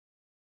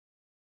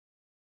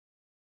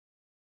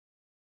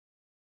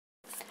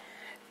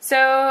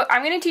So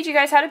I'm going to teach you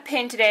guys how to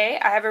pin today.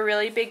 I have a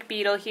really big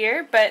beetle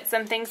here, but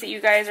some things that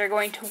you guys are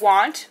going to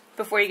want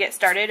before you get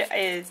started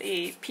is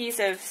a piece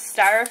of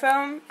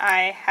styrofoam.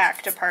 I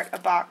hacked apart a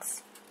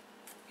box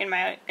in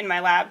my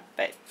lab,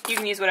 but you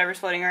can use whatever's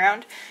floating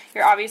around.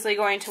 You're obviously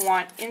going to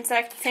want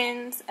insect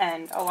pins,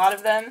 and a lot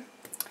of them.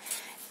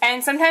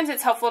 And sometimes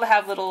it's helpful to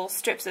have little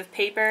strips of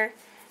paper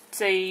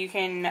so you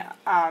can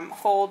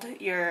hold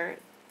your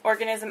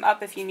organism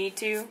up if you need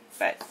to,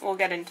 but we'll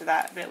get into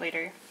that a bit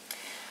later.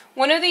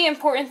 One of the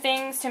important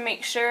things to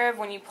make sure of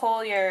when you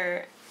pull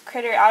your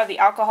critter out of the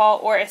alcohol,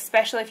 or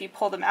especially if you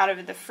pull them out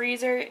of the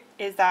freezer,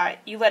 is that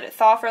you let it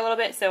thaw for a little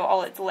bit so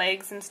all its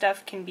legs and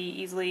stuff can be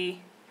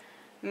easily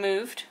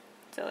moved.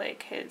 So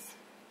like his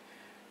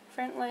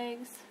front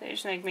legs, so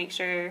just like make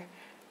sure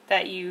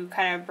that you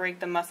kind of break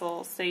the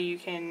muscles so you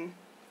can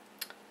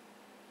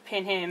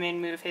pin him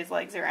and move his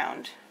legs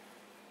around.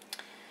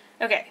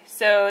 Okay,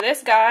 so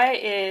this guy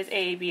is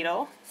a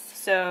beetle,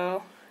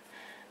 so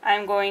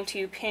I'm going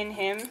to pin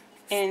him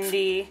in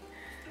the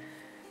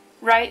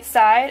right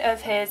side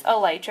of his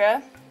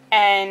elytra,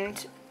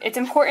 and it's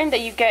important that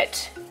you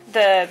get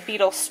the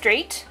beetle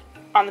straight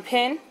on the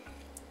pin.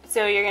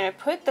 So you're going to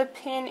put the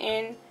pin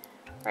in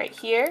right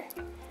here,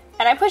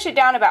 and I push it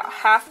down about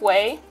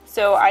halfway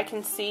so I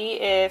can see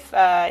if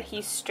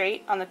he's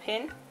straight on the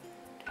pin.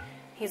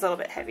 He's a little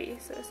bit heavy,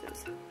 so this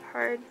is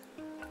hard.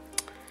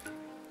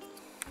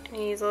 And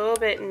he's a little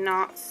bit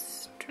not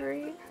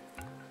straight.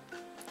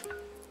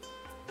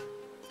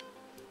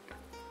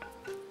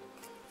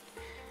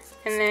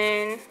 And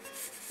then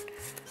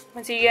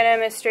once you get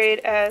him as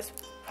straight as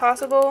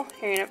possible,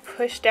 you're going to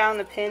push down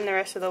the pin the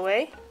rest of the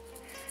way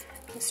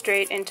and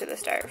straight into the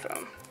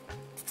styrofoam.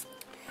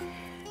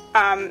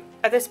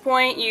 At this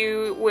point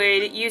you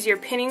would use your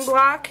pinning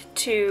block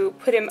to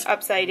put him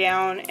upside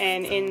down,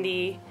 and in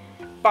the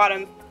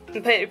bottom,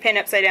 put your pin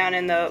upside down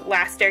in the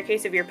last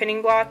staircase of your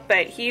pinning block,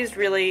 but he's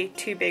really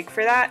too big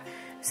for that.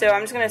 So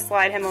I'm just going to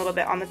slide him a little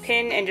bit on the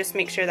pin and just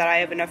make sure that I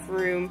have enough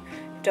room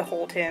to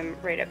hold him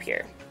right up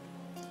here.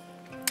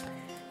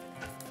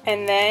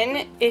 And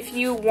then, if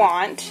you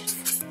want,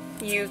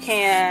 you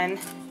can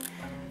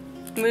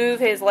move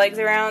his legs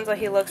around so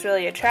he looks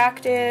really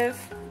attractive.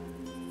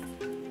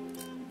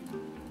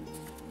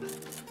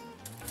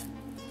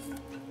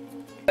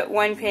 Put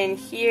one pin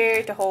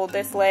here to hold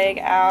this leg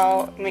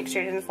out, make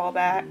sure it doesn't fall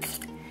back.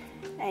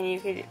 And you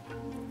could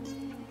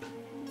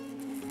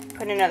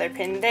put another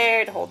pin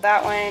there to hold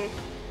that one.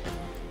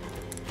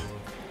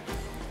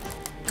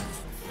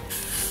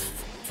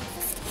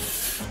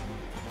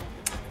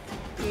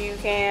 You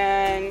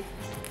can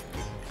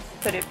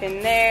put a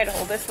pin there to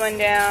hold this one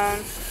down.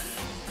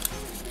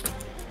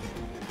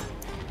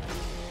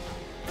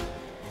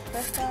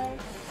 This side.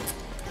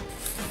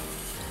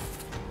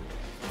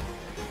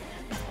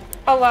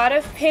 A lot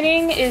of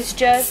pinning is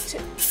just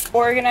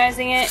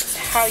organizing it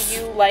how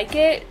you like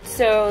it.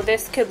 So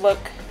this could look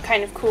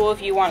kind of cool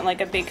if you want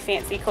like a big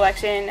fancy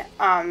collection.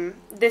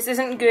 This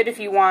isn't good if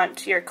you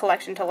want your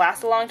collection to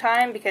last a long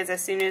time, because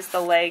as soon as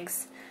the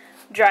legs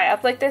dry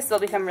up like this, they'll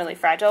become really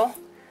fragile.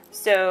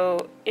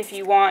 So if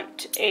you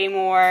want a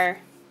more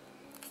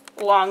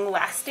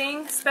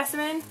long-lasting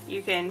specimen,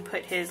 you can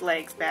put his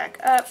legs back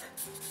up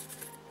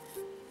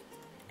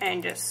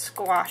and just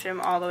squash him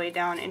all the way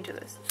down into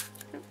the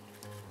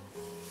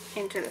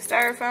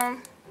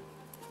styrofoam.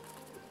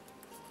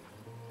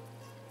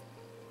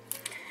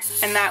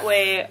 And that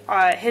way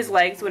his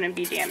legs wouldn't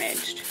be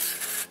damaged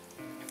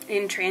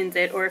in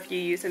transit or if you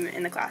use him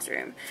in the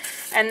classroom.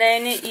 And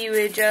then you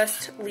would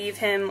just leave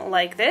him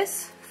like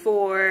this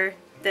for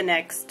the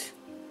next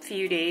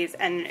few days,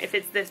 and if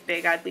it's this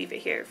big, I'd leave it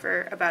here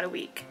for about a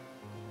week.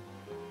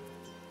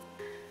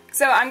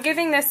 So I'm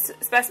giving this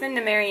specimen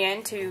to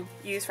Marianne to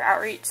use for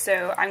outreach,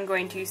 so I'm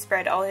going to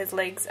spread all his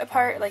legs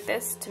apart like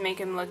this to make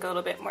him look a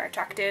little bit more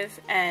attractive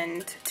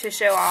and to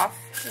show off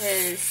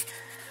his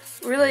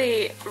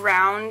really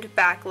round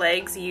back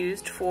legs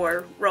used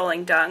for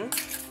rolling dung.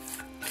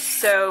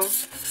 So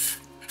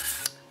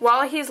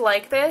while he's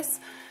like this,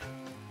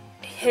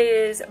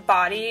 his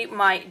body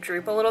might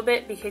droop a little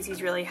bit because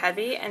he's really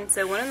heavy, and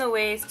so one of the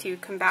ways to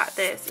combat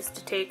this is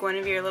to take one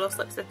of your little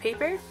slips of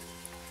paper.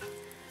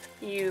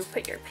 You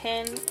put your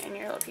pin in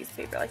your little piece of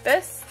paper like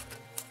this,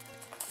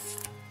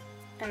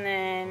 and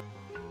then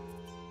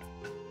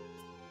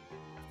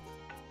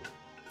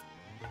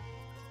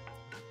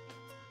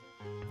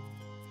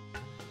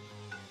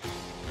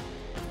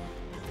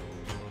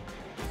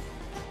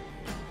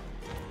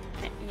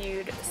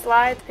you'd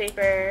slide the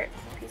paper,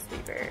 piece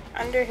of paper,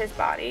 under his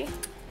body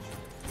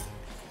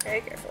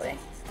very carefully.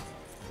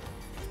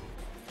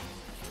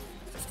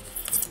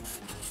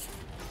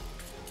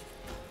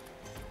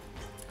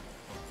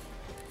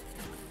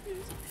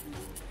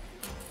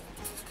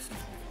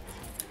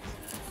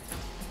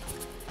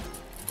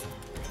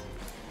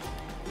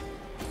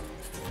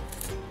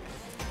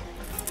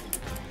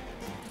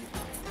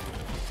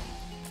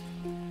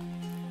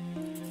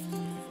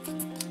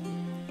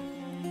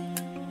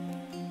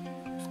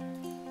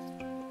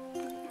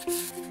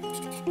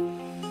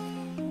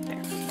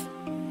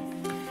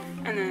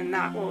 and then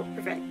that will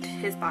prevent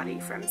his body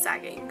from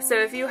sagging. So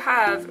if you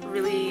have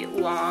really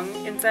long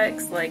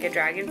insects like a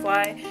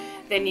dragonfly,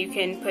 then you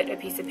can put a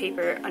piece of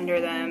paper under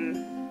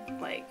them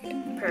like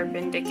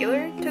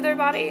perpendicular to their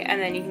body,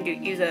 and then you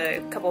can use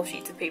a couple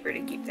sheets of paper to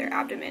keep their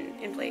abdomen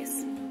in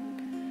place.